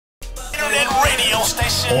radio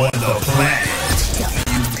station on the planet.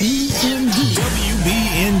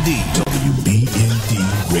 WBND. WBND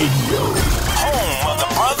Radio. Home of the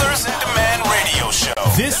Brothers in Demand radio show.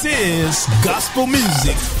 This is gospel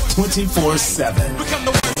music 24/7. Become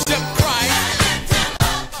the worship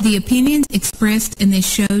Christ. The opinions expressed in this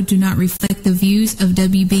show do not reflect the views of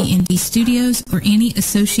WBND Studios or any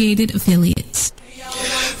associated affiliates.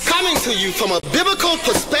 Coming to you from a biblical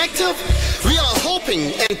perspective, we are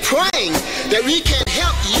hoping and praying that we can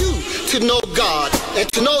help you to know God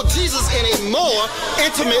and to know Jesus in a more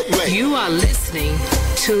intimate way. You are listening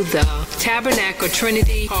to the Tabermacle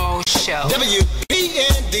Trinity Hall Show.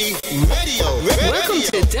 WBND Radio. Welcome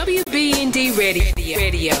to WBND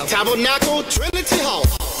Radio. Tabermacle Trinity Hall.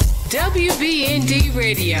 WBND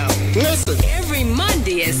Radio. Listen. Every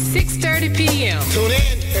Monday at 6:30 p.m. Tune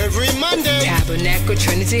in every Monday. Tabermacle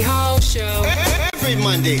Trinity Hall Show. Every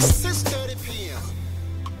Monday, 6:30 p.m.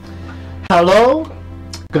 Hello,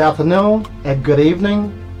 good afternoon, and good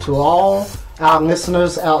evening to all our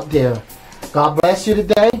listeners out there. God bless you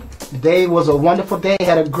today. Today was a wonderful day.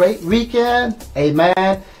 Had a great weekend.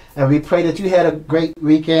 Amen. And we pray that you had a great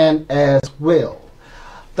weekend as well.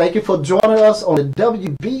 Thank you for joining us on the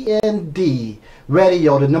WBND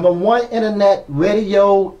Radio, the #1 internet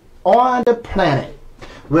radio on the planet.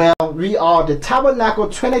 Well, we are the Tabermacle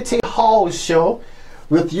Trinity Hall Show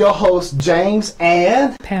with your hosts James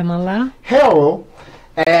and Pamela Harold,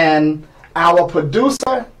 and our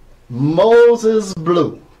producer Moses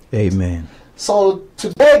Blue. Amen. So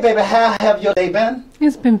today, baby, how have your day been?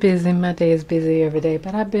 It's been busy. My day is busy every day,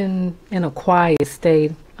 but I've been in a quiet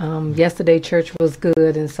state. Yesterday church was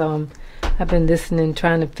good, and so I've been listening,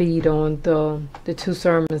 trying to feed on the two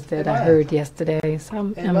sermons that I heard yesterday. So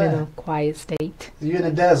I'm in a quiet state. You're in the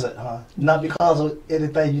desert, huh? Not because of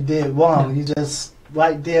anything you did wrong. You just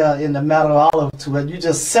right there in the Mount of Olives to it. You're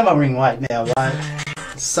just simmering right now, right?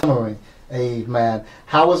 Simmering. Amen.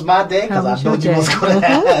 How was my day? Because I know you was going to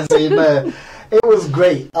ask. Amen. It was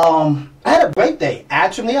great. I had a great day.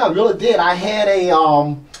 Actually, I really did. I had a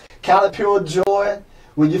count of pure joy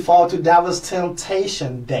when you fall to diverse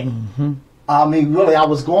temptation day. Mm-hmm. I mean, really, I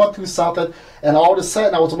was going through something, and all of a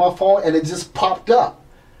sudden, I was on my phone, and it just popped up.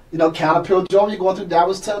 You know, count of pure joy, you're going through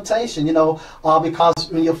diverse temptation, you know, because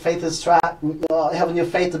when your faith is tried, having your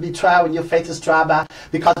faith to be tried, when your faith is tried by,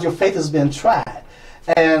 because your faith has been tried.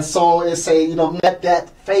 And so it's a, you know, let that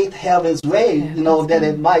faith have its way, you know, that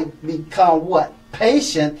it might become what?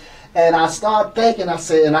 Patient. And I started thinking, I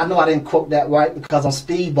said, and I know I didn't quote that right because I'm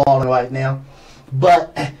speedballing right now,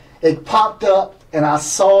 but it popped up and I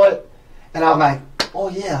saw it and I was like, oh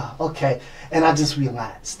yeah, okay. And I just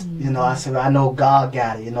relaxed. Mm-hmm. You know, I said, I know God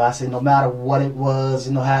got it. You know, I said, no matter what it was,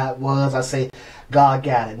 you know how it was, I say, God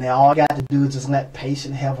got it. Now all I got to do is just let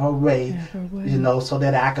patience have her way, you know, so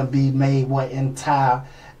that I can be made what entire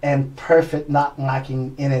and perfect, not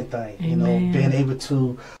lacking anything. Amen. You know, being able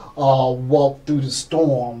to walk through the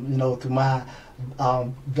storm, you know, through my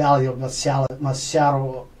valley of the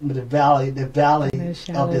valley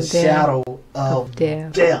of the shadow of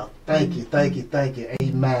death. Thank you.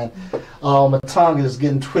 Amen. My tongue is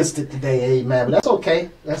getting twisted today. Amen. But that's okay.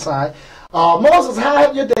 That's all right. Moses, how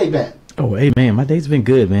have your day been? Oh, amen. My day's been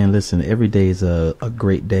good, man. Listen, every day is a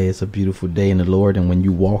great day. It's a beautiful day in the Lord. And when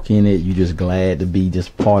you walk in it, you're just glad to be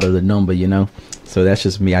just part of the number, you know. So that's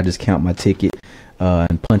just me. I just count my ticket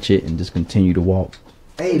and punch it and just continue to walk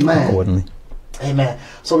accordingly. Amen.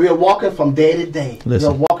 So we are walking from day to day.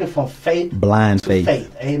 Listen, we are walking from faith blind to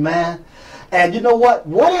faith. Amen. And you know what?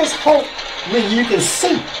 What is hope when you can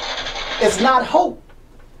see? It's not hope.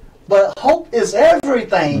 But hope is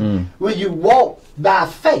everything when you walk by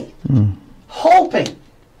faith, hoping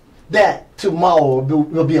that tomorrow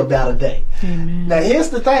will be a better day. Amen. Now here's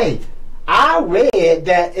the thing. I read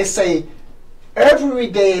that it say every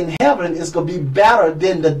day in heaven is going to be better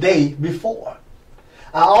than the day before.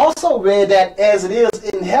 I also read that as it is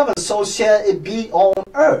in heaven, so shall it be on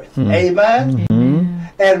earth. Amen.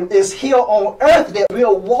 And it's here on earth that we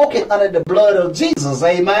are walking under the blood of Jesus.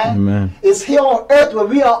 Amen. It's here on earth where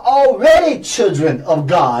we are already children of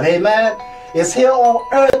God. Amen. It's here on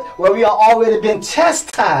earth where we are already been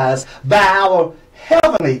chastised by our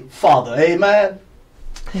heavenly Father. Amen.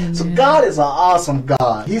 So God is an awesome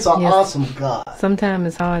God. He's an awesome God. Sometimes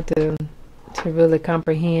it's hard to really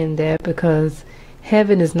comprehend that because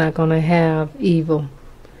heaven is not going to have evil,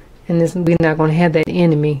 and we're not going to have that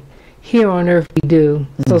enemy. Here on earth we do.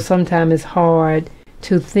 So sometimes it's hard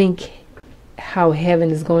to think how heaven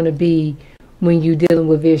is going to be when you're dealing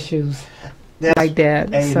with issues like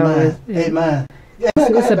that. Amen. So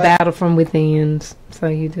it's a battle from within. So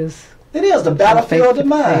you just It is the battlefield of the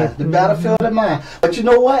mind. The battlefield of the mind. But you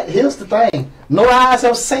know what? Here's the thing. No eyes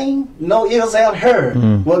have seen, no ears have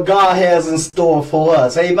heard what God has in store for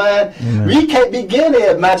us. Amen? We can't begin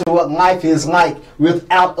to imagine what life is like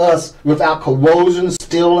without us, without corrosion,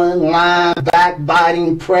 stealing, lying,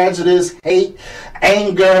 backbiting, prejudice, hate,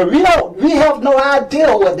 anger. We have no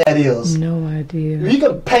idea what that is. No idea. We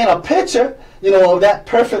can paint a picture, of that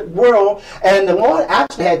perfect world. And the Lord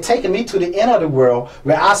actually had taken me to the end of the world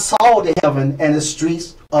where I saw the heaven and the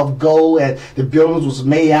streets of gold, and the buildings was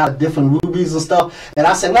made out of different rubies and stuff. And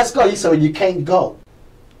I said, let's go. He said, well, you can't go.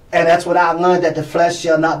 And that's what I learned, that the flesh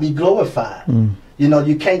shall not be glorified.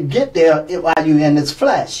 You can't get there while you're in this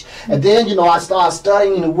flesh. And then, I started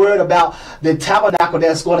studying the word about the tabernacle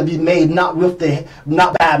that's going to be made not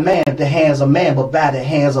by man, the hands of man, but by the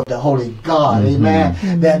hands of the Holy God.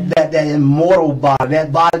 Amen. That immortal body,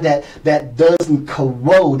 that body that doesn't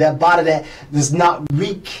corrode, that body that does not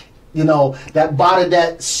weak. That body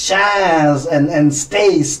that shines and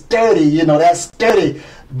stays sturdy, that sturdy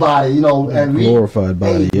body, and glorified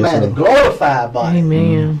body. Amen. The glorified body.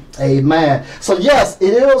 Amen. Amen. So yes,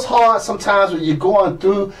 it is hard sometimes when you're going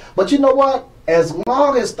through, but you know what? As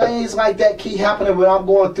long as things like that keep happening when I'm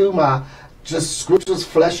going through, my just scriptures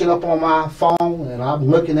flashing up on my phone and I'm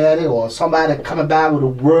looking at it, or somebody coming by with a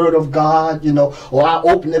word of God, or I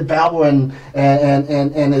open the Bible and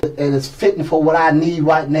it's fitting for what I need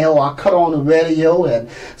right now, or I cut on the radio and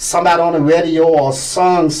somebody on the radio or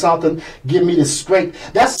sung something, give me the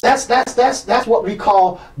strength. That's what we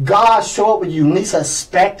call God show up when you least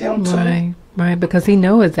expect him to. Right, because he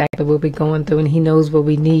knows exactly what we're going through and he knows what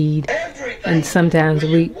we need. And sometimes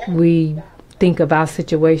we think of our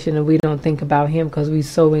situation and we don't think about him because we're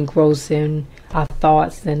so engrossed in our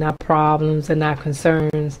thoughts and our problems and our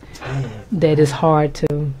concerns that it's hard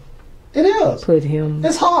to put him.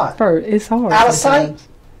 It's hard. First. It's hard. Out of sight,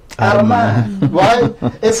 out of mind. Right?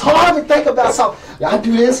 It's hard to think about something. I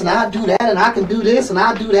do this and I do that and I can do this and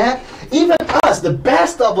I do that. Even us, the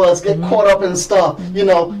best of us, get caught up in stuff, and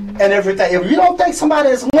everything. If we don't think somebody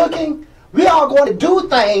is looking, we are going to do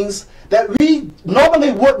things that we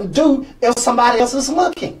normally wouldn't do if somebody else is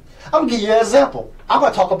looking. I'm going to give you an example. I'm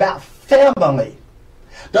going to talk about family.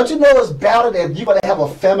 Don't you know it's better that you're going to have a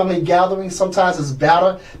family gathering? Sometimes it's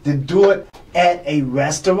better to do it at a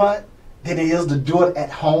restaurant than it is to do it at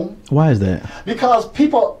home. Why is that? Because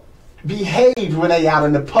people behave when they're out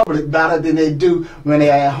in the public better than they do when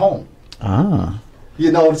they're at home. So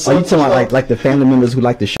you talking about like the family members who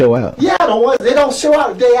like to show out? Yeah, the ones they don't show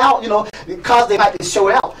out. They out, because they like to show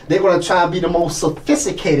out. They're going to try and be the most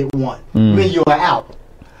sophisticated one when you're out.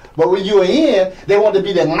 But when you're in, they want to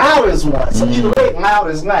be the loudest one. So either way, loud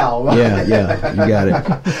is loud. Right? Yeah, you got it.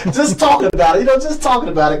 Just talking about it, just talking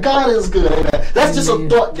about it. God is good, amen. That's just a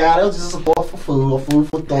thought, God. It was just a thought for food, or food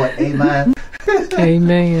for thought, amen.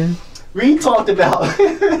 Amen. We talked about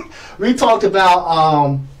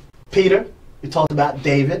Peter. We talked about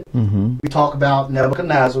David. We talked about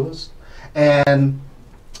Nebuchadnezzar. And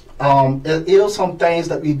it is some things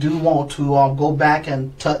that we do want to go back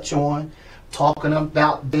and touch on, talking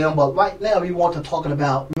about them. But right now we want to talk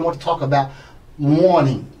about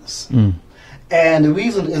warnings. And the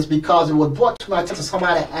reason is because it was brought to my attention.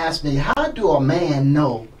 Somebody asked me, how do a man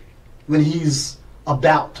know when he's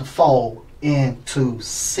about to fall into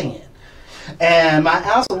sin? And my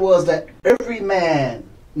answer was that every man,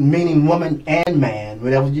 meaning woman and man,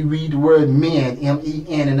 whenever you read the word men,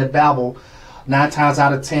 M-E-N, in the Bible, 9 times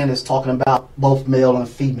out of 10 is talking about both male and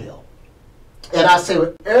female. And I say,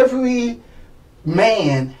 well, every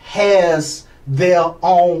man has their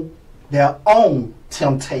own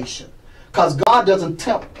temptation, because God doesn't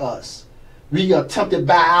tempt us. We are tempted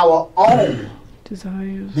by our own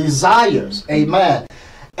desires. Amen.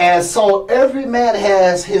 And so every man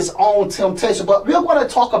has his own temptation. But we're going to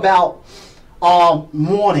talk about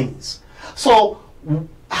warnings. So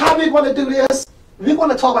how are we going to do this? We're going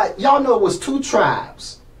to talk about, y'all know it was 2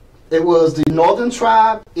 tribes. It was the northern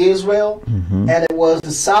tribe, Israel, and it was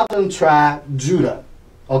the southern tribe, Judah.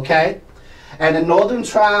 Okay? And the northern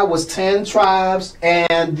tribe was 10 tribes,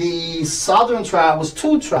 and the southern tribe was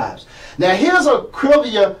 2 tribes. Now here's a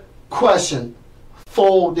trivia question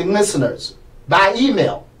for the listeners by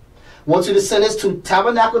email. I want you to send this to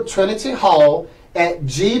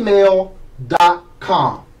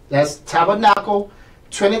tabernacletrinityhall@gmail.com. That's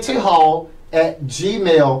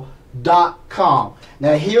tabernacletrinityhall@gmail.com.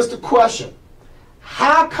 Now here's the question.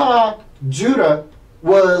 How come Judah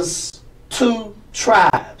was 2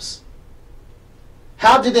 tribes?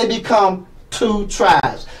 How did they become 2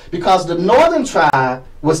 tribes? Because the northern tribe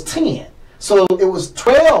was 10. So it was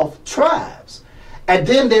 12 tribes. And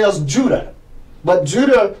then there's Judah. But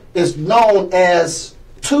Judah is known as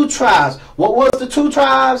two tribes. What was the two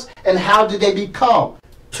tribes, and how did they become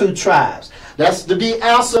two tribes? That's to be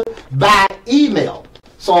answered by email.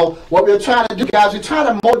 So what we're trying to do, guys, we're trying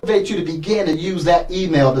to motivate you to begin to use that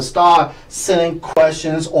email to start sending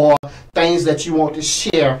questions or things that you want to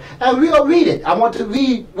share. And we'll read it. I want to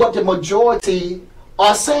read what the majority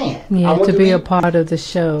are saying. Yeah, to be a part of the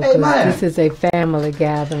show. Amen. This is a family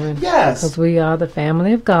gathering. Yes. Because we are the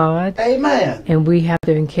family of God. Amen. And we have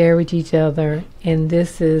to encourage each other. And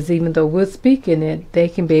this is, even though we're speaking it, they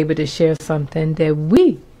can be able to share something that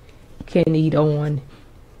we can eat on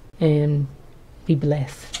and be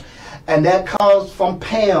blessed. And that comes from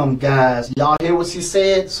Pam, guys. Y'all hear what she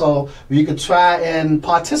said? So you can try and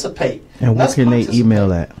participate. And what can they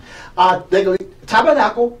email at? They go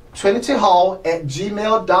Tabernacle Trinity Hall at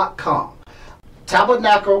gmail.com.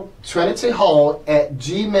 Tabernacle Trinity Hall at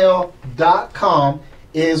gmail.com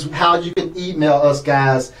is how you can email us,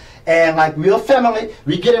 guys. And like real family,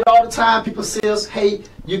 we get it all the time. People say us, hey,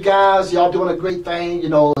 you guys, y'all doing a great thing. You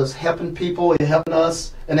know, it's helping people, it's helping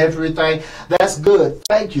us and everything. That's good.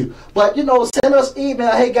 Thank you. But, you know, send us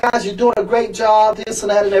email. Hey, guys, you're doing a great job, this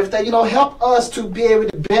and that and everything. You know, help us to be able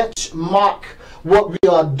to benchmark what we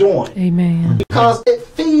are doing. Amen. Because it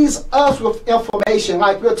feeds us with information.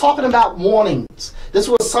 Like we're talking about warnings. This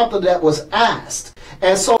was something that was asked.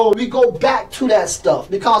 And so we go back to that stuff,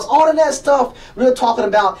 because all of that stuff we're talking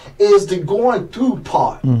about is the going through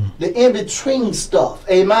part, the in-between stuff.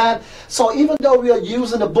 Amen. So even though we are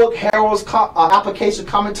using the book Harold's application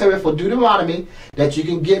commentary for Deuteronomy that you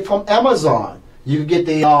can get from Amazon, you can get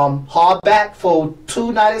the hardback for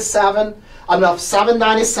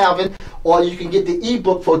 $7.97, or you can get the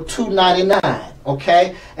ebook for $2.99.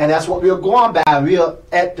 Okay, and that's what we're going by. We are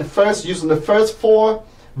at the first, using the first 4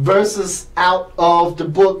 verses out of the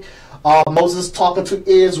book. Moses talking to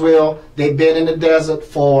Israel. They've been in the desert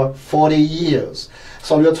for 40 years.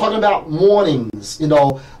 So we're talking about warnings, you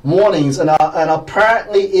know, warnings, and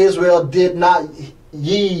apparently Israel did not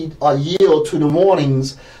yield to the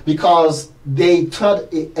warnings, because they turned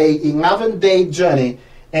a 11-day journey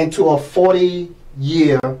into a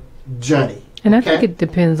 40-year journey. And I think it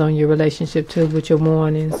depends on your relationship too with your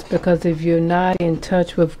warnings, because if you're not in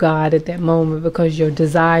touch with God at that moment, because your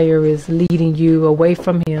desire is leading you away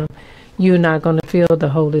from Him, you're not going to feel the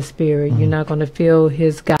Holy Spirit. You're not going to feel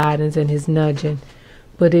His guidance and His nudging.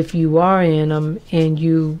 But if you are in Him and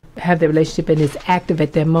you have that relationship and it's active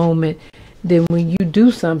at that moment, then when you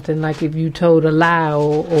do something, like if you told a lie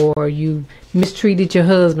or you mistreated your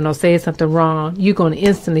husband or said something wrong, you're going to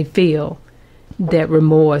instantly feel that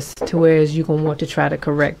remorse, to whereas you're going to want to try to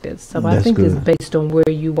correct it. So I think it's based on where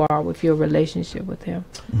you are with your relationship with Him.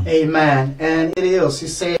 Amen. And it is, she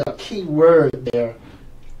said a key word there,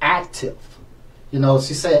 active. You know,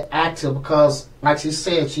 she said active because, like she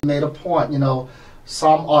said, she made a point, you know,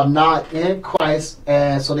 some are not in Christ,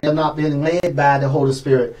 and so they're not being led by the Holy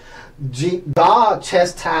Spirit. God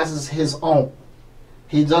chastises His own.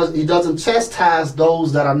 He doesn't chastise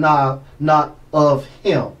those that are not of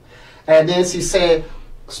Him. And then she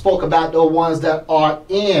spoke about the ones that are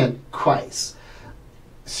in Christ.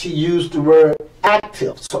 She used the word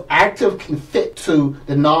active. So active can fit to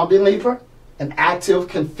the non-believer, and active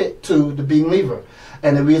can fit to the believer.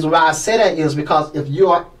 And the reason why I say that is because if you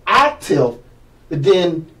are active,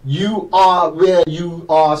 then you are where you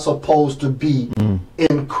are supposed to be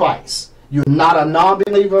in Christ. You're not a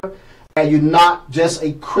non-believer, and you're not just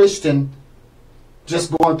a Christian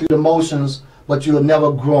just going through the motions, but you're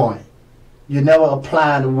never growing. You're never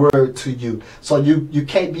applying the word to you. So you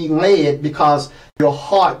can't be led because your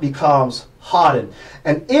heart becomes hardened.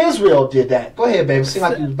 And Israel did that. Go ahead, baby. Seems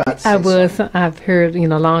like you were about to say I've heard,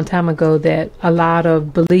 a long time ago that a lot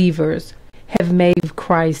of believers have made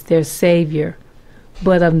Christ their Savior,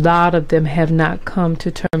 but a lot of them have not come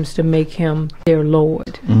to terms to make Him their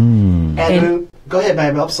Lord. And go ahead,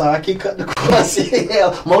 baby. I'm sorry. I keep cutting the question.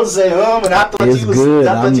 Moses said, and I thought you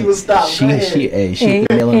was stopped. She hit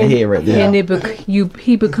the nail on the head right there. And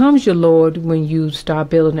He becomes your Lord when you start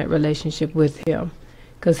building that relationship with Him.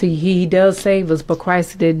 Because he does save us, but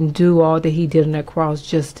Christ didn't do all that He did on that cross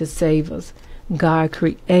just to save us. God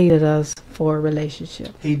created us for a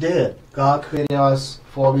relationship. He did. God created us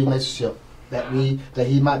for a relationship, that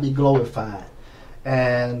He might be glorified.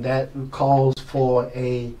 And that calls for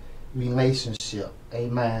a relationship.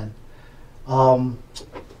 Amen.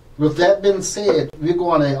 With that being said, we're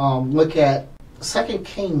going to look at 2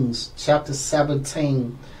 Kings chapter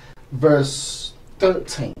 17, verse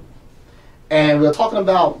 13. And we're talking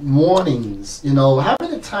about warnings. You know, how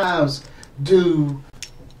many times do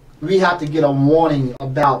we have to get a warning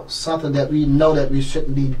about something that we know that we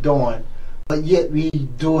shouldn't be doing, but yet we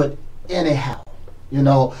do it anyhow. You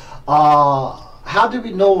know, how do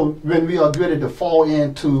we know when we are ready to fall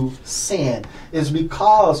into sin? It's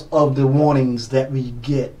because of the warnings that we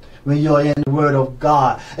get when you're in the Word of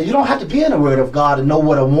God. And you don't have to be in the Word of God to know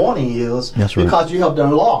what a warning is. That's right. Because you have the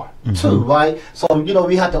law too, right? So, you know,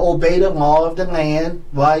 we have to obey the law of the land,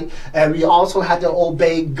 right? And we also have to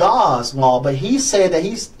obey God's law. But he said that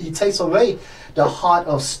he takes away the heart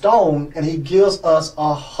of stone and he gives us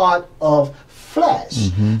a heart of flesh.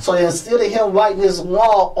 So instead of him writing his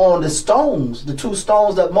law on the stones, the two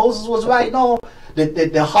stones that Moses was writing on,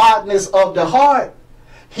 the hardness of the heart,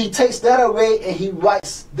 he takes that away and he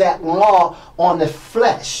writes that law on the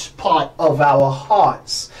flesh part of our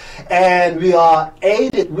hearts. And we are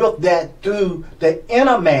aided with that through the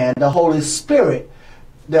inner man, the Holy Spirit,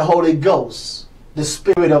 the Holy Ghost, the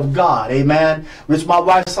Spirit of God. Amen. Which my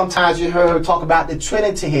wife, sometimes you heard her talk about the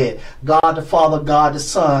Trinity here. God the Father, God the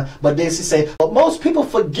Son. But then she say, but most people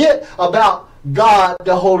forget about God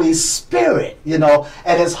the Holy Spirit, you know,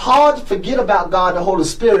 and it's hard to forget about God the Holy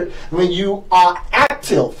Spirit when you are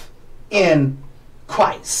active in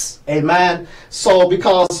Christ. Amen. So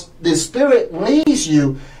because the Spirit leads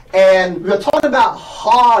you, and we're talking about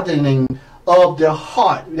hardening of the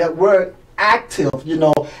heart, that word active, you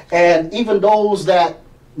know, and even those that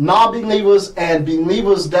non-believers and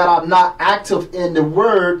believers that are not active in the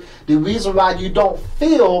Word, the reason why you don't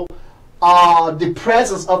feel the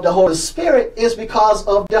presence of the Holy Spirit is because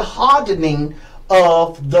of the hardening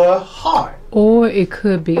of the heart. Or it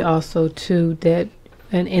could be also too that,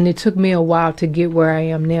 and it took me a while to get where I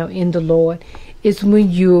am now in the Lord. It's when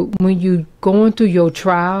you going through your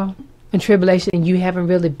trial and tribulation and you haven't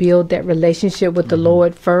really built that relationship with the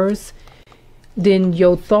Lord first, then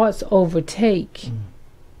your thoughts overtake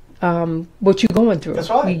what you're going through. That's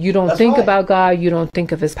right. You don't think about God. You don't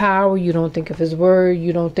think of His power. You don't think of His word.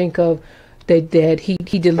 You don't think of that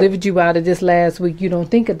He delivered you out of this last week. You don't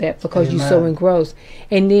think of that because you're so engrossed.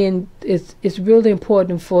 And then it's really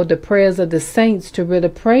important for the prayers of the saints to really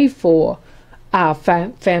pray for our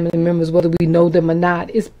family members, whether we know them or not.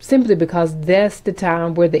 It's simply because that's the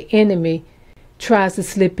time where the enemy tries to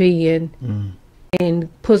slip in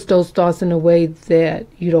and puts those thoughts in a way that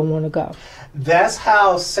you don't want to go. That's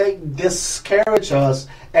how Satan discourages us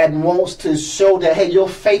and wants to show that, hey, your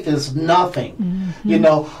faith is nothing. You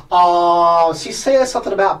know, she said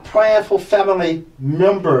something about praying for family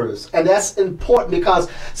members, and that's important because,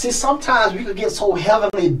 see, sometimes we could get so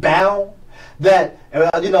heavily bound that,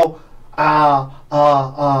 you know,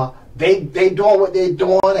 they doing what they're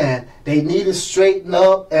doing and they need to straighten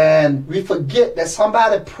up, and we forget that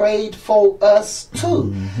somebody prayed for us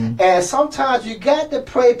too. And sometimes you got to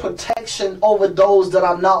pray protection over those that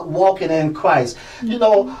are not walking in Christ. You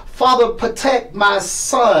know, Father, protect my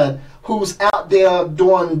son who's out there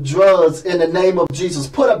doing drugs in the name of Jesus.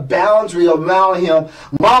 Put a boundary around him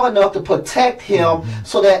long enough to protect him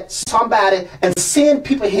so that somebody, and send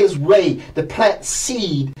people his way to plant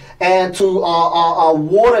seed and to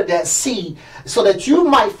water that seed so that you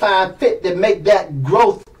might find fit to make that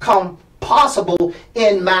growth come possible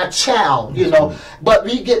in my child, you know. But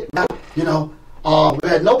we get, you know,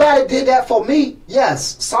 nobody did that for me.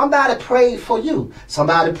 Yes, somebody prayed for you.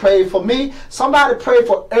 Somebody prayed for me. Somebody prayed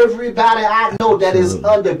for everybody I know that is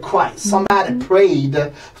under Christ. Somebody prayed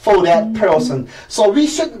for that person. So we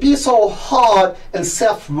shouldn't be so hard and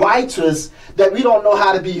self-righteous that we don't know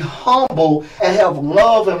how to be humble and have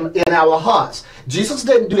love in our hearts. Jesus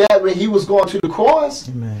didn't do that when he was going to the cross.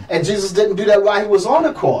 Amen. And Jesus didn't do that while he was on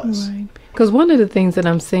the cross. Right. Because one of the things that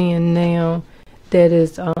I'm seeing now that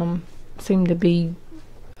is seem to be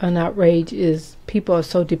an outrage is people are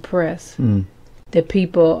so depressed that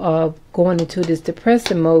people are going into this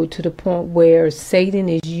depressive mode to the point where Satan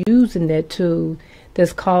is using that tool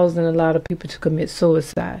that's causing a lot of people to commit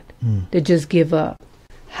suicide. They just give up.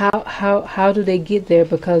 How do they get there?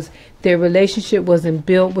 Because their relationship wasn't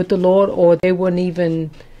built with the Lord, or they weren't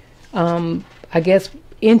even I guess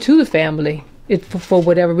into the family for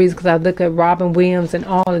whatever reason. Because I look at Robin Williams and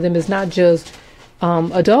all of them, it's not just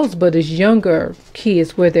adults, but it's younger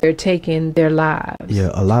kids where they're taking their lives.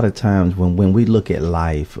 Yeah, a lot of times when we look at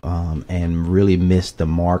life and really miss the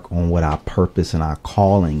mark on what our purpose and our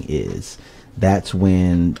calling is, that's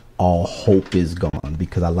when all hope is gone.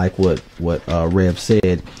 Because I like what Rev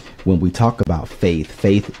said. When we talk about faith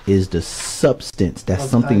is the substance. That's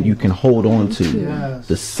something you can hold on to. Yes.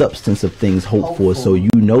 The substance of things hoped for. So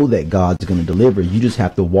you know that God's going to deliver. You just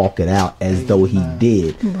have to walk it out as though he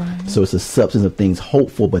did. Right. So it's a substance of things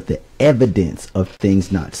hoped for, but the evidence of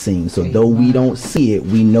things not seen. So though we don't see it,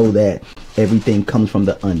 we know that everything comes from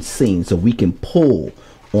the unseen. So we can pull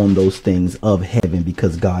on those things of heaven,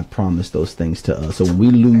 because God promised those things to us. So when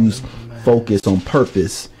we lose focus on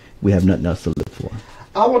purpose, we have nothing else to live for.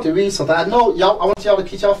 I want to read something. I know y'all. I want y'all to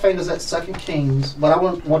keep your fingers at 2 Kings, but I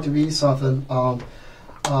want to read something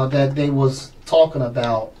that they was talking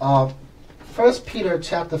about. 1 Peter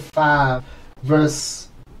chapter 5, verse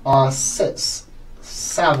 6,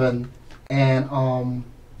 7, and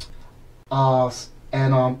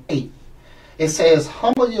 8. It says,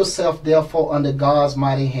 "Humble yourself, therefore, under God's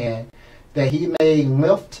mighty hand, that He may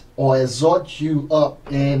lift or exhort you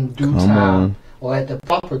up in due time, or at the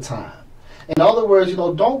proper time." In other words,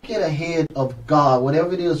 don't get ahead of God.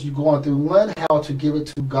 Whatever it is you're going through, learn how to give it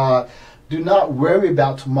to God. Do not worry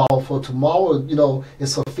about tomorrow, for tomorrow,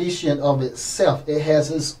 is sufficient of itself. It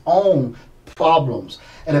has its own problems.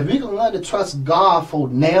 And if we can learn to trust God for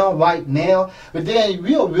now, right now, but then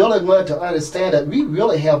we'll really learn to understand that we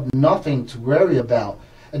really have nothing to worry about.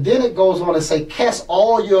 And then it goes on to say, cast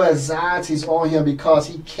all your anxieties on Him because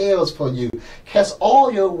He cares for you. Cast all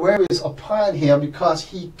your worries upon Him because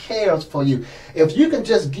He cares for you. If you can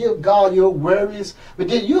just give God your worries, but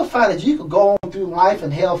then you'll find that you can go on through life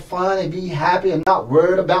and have fun and be happy and not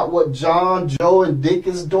worried about what John, Joe, and Dick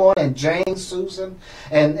is doing, and Jane, Susan,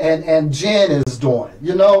 and Jen is doing,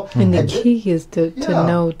 And the key is to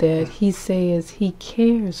know that He says He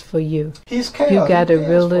cares for you. He's cares. You got to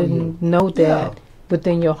really know that.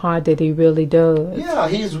 Within your heart that He really does. Yeah,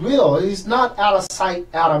 He's real. He's not out of sight,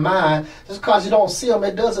 out of mind. Just because you don't see Him,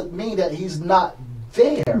 it doesn't mean that He's not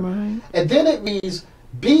there. Right. And then it means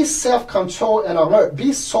be self-controlled and alert.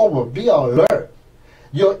 Be sober. Be alert.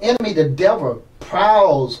 Your enemy, the devil,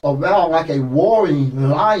 prowls around like a roaring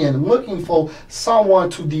lion looking for someone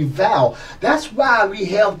to devour. That's why we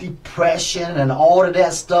have depression and all of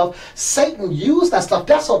that stuff. Satan used that stuff.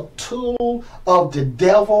 That's a tool of the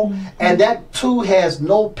devil, and that tool has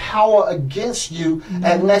no power against you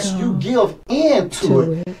unless you give in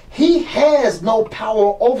to it. He has no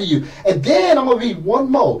power over you. And then I'm going to read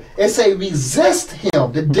one more. It say, resist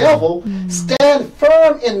him, the devil, stand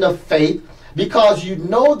firm in the faith, because you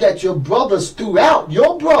know that your brothers,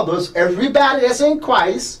 everybody that's in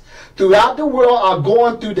Christ, throughout the world are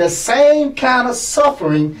going through the same kind of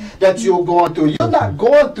suffering that you're going through. You're not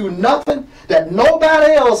going through nothing that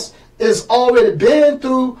nobody else is already been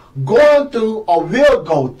through, going through, or will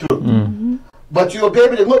go through. But you'll be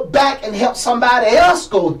able to look back and help somebody else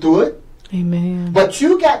go through it. Amen. But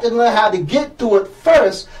you got to learn how to get through it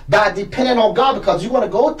first by depending on God, because you want to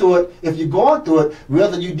go through it. If you're going through it,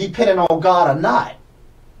 whether you depending on God or not.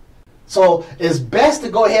 So it's best to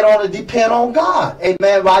go ahead on and depend on God.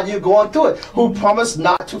 Amen. While you're going through it, who promised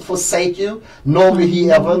not to forsake you, nor will He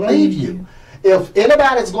ever leave you. If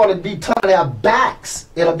anybody's going to be turning our backs,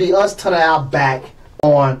 it'll be us turning our back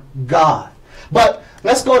on God. But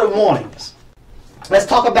let's go to warnings. Let's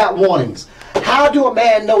talk about warnings. How do a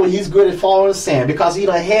man know when he's good at falling in sin? Because he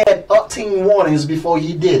done had up-teen warnings before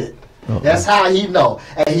he did it. That's how he know.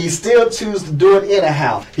 And he still chooses to do it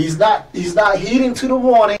anyhow. He's not heeding to the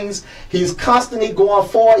warnings. He's constantly going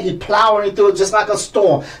forward. He's plowing through it just like a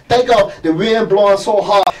storm. Think of the wind blowing so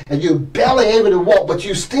hard and you're barely able to walk, but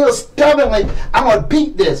you still stubbornly, I'm going to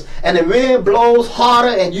beat this. And the wind blows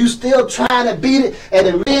harder and you still trying to beat it. And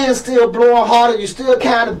the wind still blowing harder. You still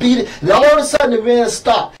kind of beat it. And all of a sudden the wind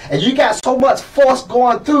stops. And you got so much force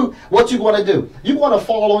going through, what you going to do? You're going to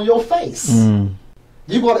fall on your face.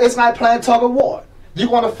 It's like playing tug of war. You're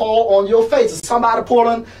going to fall on your face. If somebody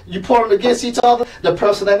pulling against each other, the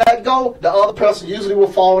person that let go, the other person usually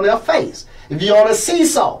will fall on their face. If you're on a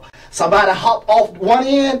seesaw, somebody hop off one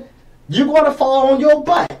end, you're going to fall on your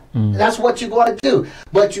butt. That's what you're going to do.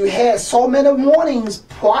 But you had so many warnings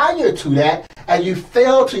prior to that, and you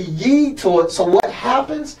failed to yield to it. So what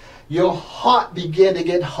happens? Your heart began to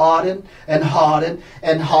get hardened and hardened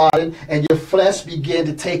and hardened, and your flesh began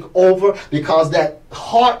to take over, because that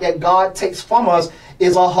heart that God takes from us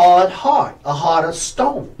is a hard heart, a heart of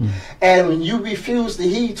stone. And when you refuse to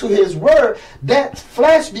heed to His word, that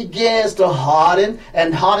flesh begins to harden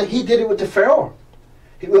and harden. He did it with the Pharaoh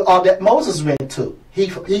that Moses went to. He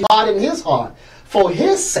hardened his heart for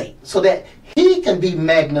His sake, so that He can be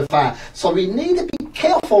magnified. So we need to be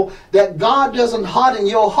careful that God doesn't harden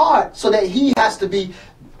your heart so that He has to be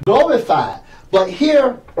glorified. But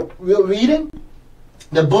here we're reading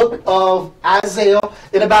the book of Isaiah.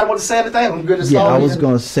 Anybody want to say anything? I'm good to start. Yeah, I was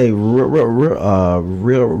going to say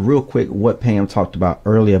real quick what Pam talked about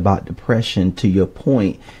earlier about depression. To your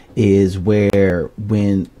point, is where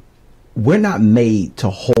when we're not made to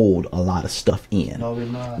hold a lot of stuff in. No, we're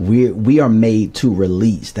not. We are made to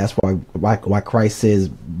release. That's why Christ says,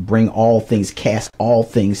 bring all things, cast all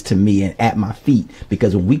things to me and at my feet.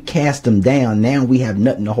 Because when we cast them down, now we have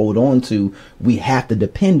nothing to hold on to. We have to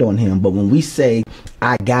depend on him. But when we say,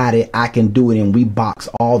 I got it, I can do it, and we box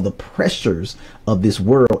all the pressures of this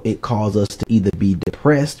world, it causes us to either be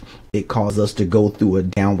depressed, it causes us to go through a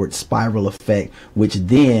downward spiral effect, which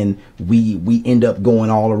then we end up going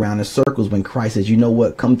all around in circles when Christ says, you know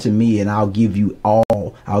what, come to me and I'll give you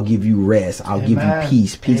all. I'll give you rest. I'll give you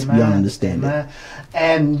peace beyond understanding.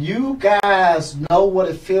 And you guys know what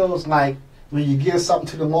it feels like when you give something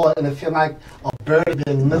to the Lord and it feels like a burden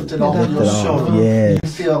being lifted off your shoulder. Yes. You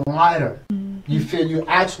feel lighter. You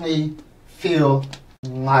actually feel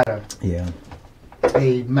lighter. Yeah.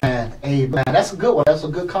 Amen. Amen. That's a good one. That's a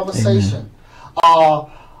good conversation.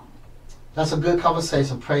 That's a good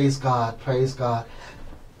conversation. Praise God. Praise God.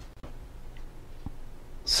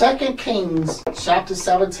 2 Kings chapter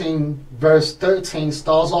 17 verse 13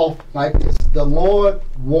 starts off like this. The Lord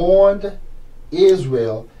warned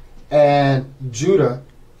Israel and Judah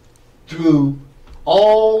through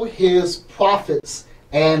all his prophets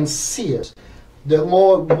and seers. The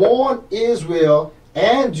Lord warned Israel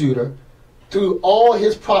and Judah through all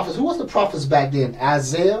his prophets. Who was the prophets back then?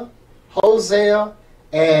 Isaiah, Hosea,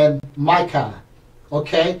 and Micah.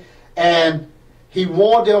 Okay? And he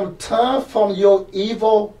warned them, turn from your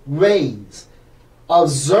evil ways.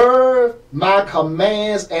 Observe my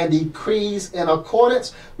commands and decrees in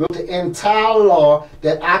accordance with the entire law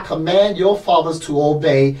that I command your fathers to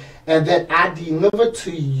obey, and that I deliver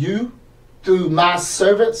to you through my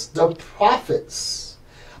servants, the prophets.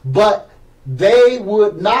 But they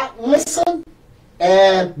would not listen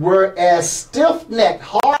and were as stiff-necked,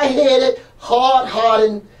 hard-headed,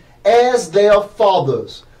 hard-hearted as their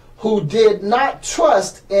fathers, who did not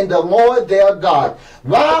trust in the Lord their God.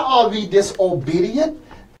 Why are we disobedient?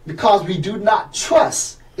 Because we do not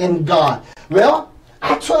trust in God. Well,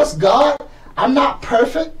 I trust God. I'm not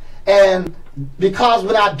perfect. And because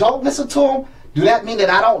when I don't listen to him, do that mean that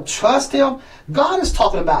I don't trust him? God is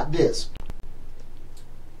talking about this.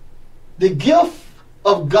 The gift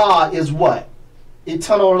of God is what?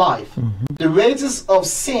 Eternal life. The wages of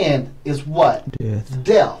sin is what?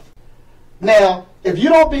 Death. Now, if you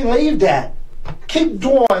don't believe that, keep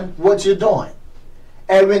doing what you're doing.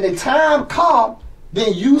 And when the time comes,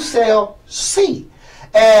 then you shall see.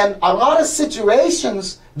 And a lot of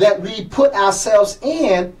situations that we put ourselves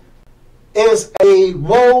in is a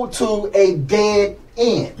road to a dead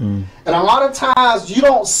end. And a lot of times you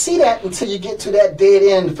don't see that until you get to that dead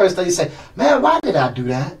end. The first thing you say, man, why did I do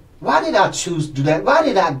that? Why did I choose to do that? Why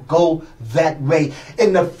did I go that way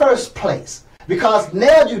in the first place? Because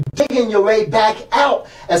now you're digging your way back out.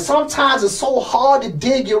 And sometimes it's so hard to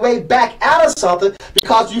dig your way back out of something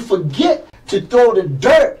because you forget to throw the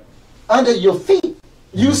dirt under your feet.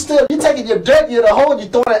 You're taking your dirt in the hole, you're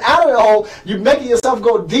throwing it out of the hole, you're making yourself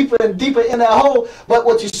go deeper and deeper in that hole. But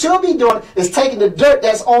what you should be doing is taking the dirt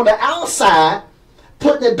that's on the outside,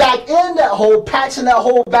 putting it back in that hole, patching that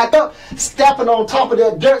hole back up, stepping on top of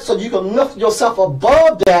that dirt so you can lift yourself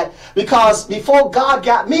above that. Because before God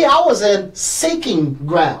got me, I was in sinking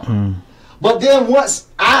ground. But then once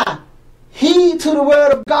I heed to the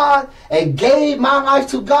word of God and gave my life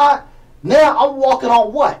to God, now I'm walking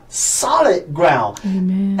on what? Solid ground.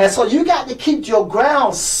 Amen. And so you got to keep your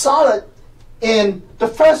ground solid in the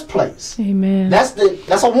first place. Amen. That's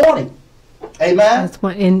a warning. Amen. That's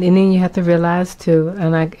one, and then you have to realize too,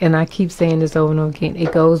 and I keep saying this over and over again.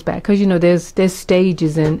 It goes back because there's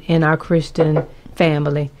stages in our Christian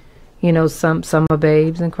family. Some are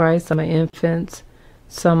babes in Christ, some are infants,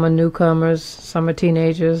 some are newcomers, some are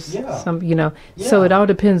teenagers. Some So it all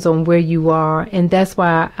depends on where you are, and that's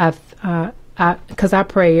why because I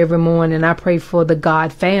pray every morning. I pray for the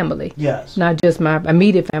God family. Yes. Not just my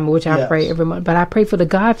immediate family, which I pray every month, but I pray for the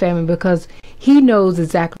God family because he knows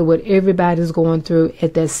exactly what everybody's going through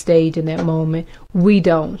at that stage in that moment. We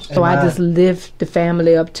don't. So I just lift the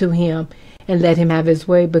family up to him and let him have his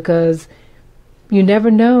way, because you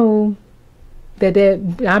never know that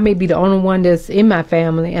I may be the only one that's in my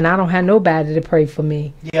family and I don't have nobody to pray for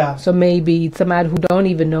me. Yeah. So maybe somebody who don't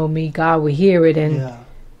even know me, God will hear it and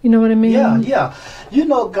you know what I mean? Yeah.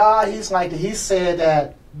 God, he said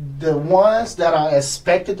that the ones that are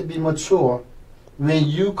expected to be mature, when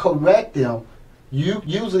you correct them, you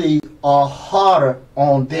usually are harder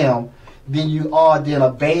on them than you are than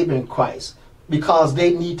a babe in Christ, because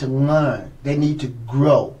they need to learn, they need to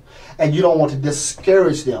grow, and you don't want to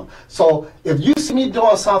discourage them. So if you see me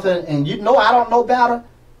doing something and I don't know better,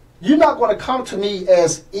 you're not going to come to me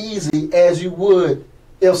as easy as you would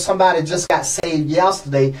if somebody just got saved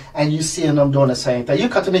yesterday and you seeing them doing the same thing. You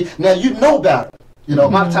come to me, now you know better. You know, a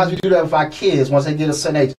lot of times we do that with our kids once they get a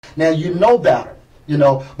certain age. Now you know better, you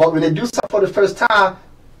know. But when they do something for the first time,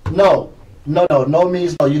 no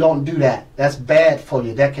means no. You don't do that. That's bad for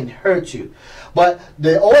you. That can hurt you. But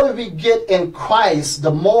the older we get in Christ,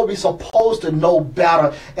 the more we're supposed to know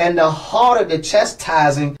better, and the harder the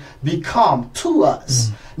chastising become to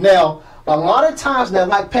us. Now, a lot of times now,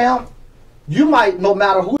 like Pam, you might, no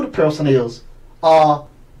matter who the person is, go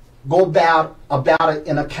about it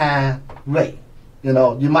in a kind way. You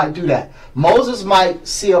know, you might do that. Moses might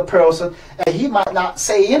see a person and he might not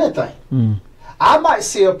say anything. I might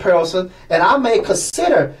see a person and I may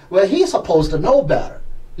consider, well, he's supposed to know better.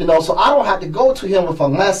 You know, so I don't have to go to him with a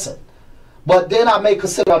lesson. But then I may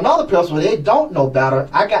consider another person where they don't know better.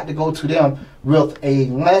 I got to go to them with a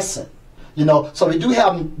lesson. You know, so we do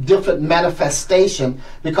have different manifestation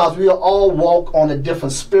because we all walk on a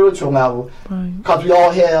different spiritual level. Because we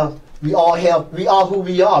are who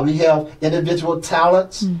we are. We have individual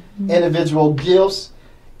talents, individual gifts,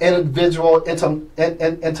 individual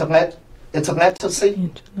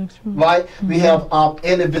intellectuality, right? We have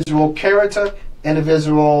individual character,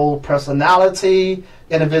 individual personality,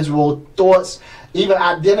 individual thoughts, even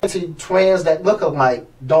identity twins that look alike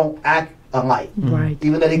don't act alike,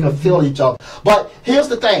 even though they can feel each other. But here's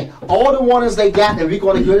the thing, all the warnings they got, and we're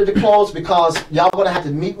going to get it to close because y'all going to have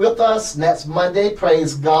to meet with us next Monday,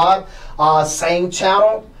 praise God, same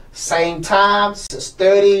channel, same time,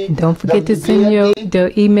 6:30. Don't forget to send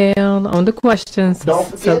your email on the questions. Don't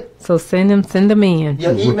forget. So send them in.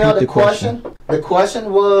 Your email, the question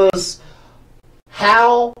was,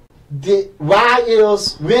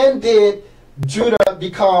 when did Judah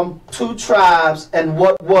become 2 tribes, and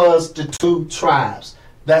what was the 2 tribes?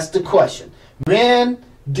 That's the question. When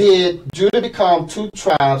did Judah become 2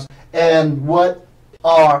 tribes, and what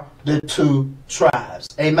are the 2 tribes?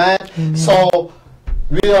 Amen? So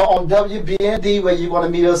we are on WBND, where you're going to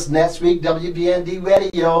meet us next week. WBND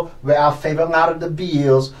Radio, where our favorite line of the B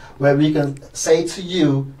is, where we can say to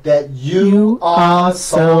you that you are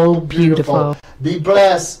so beautiful. Be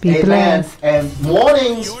blessed. Be blessed. And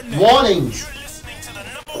warnings. You're listening to the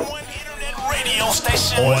 #1 internet radio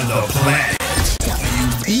station on the planet.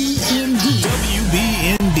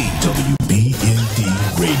 WBND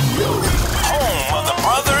Radio. Home of the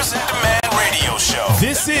Brothers in Demand Radio Show.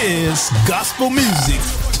 This is gospel music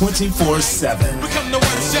 24/7. We come to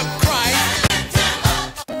worship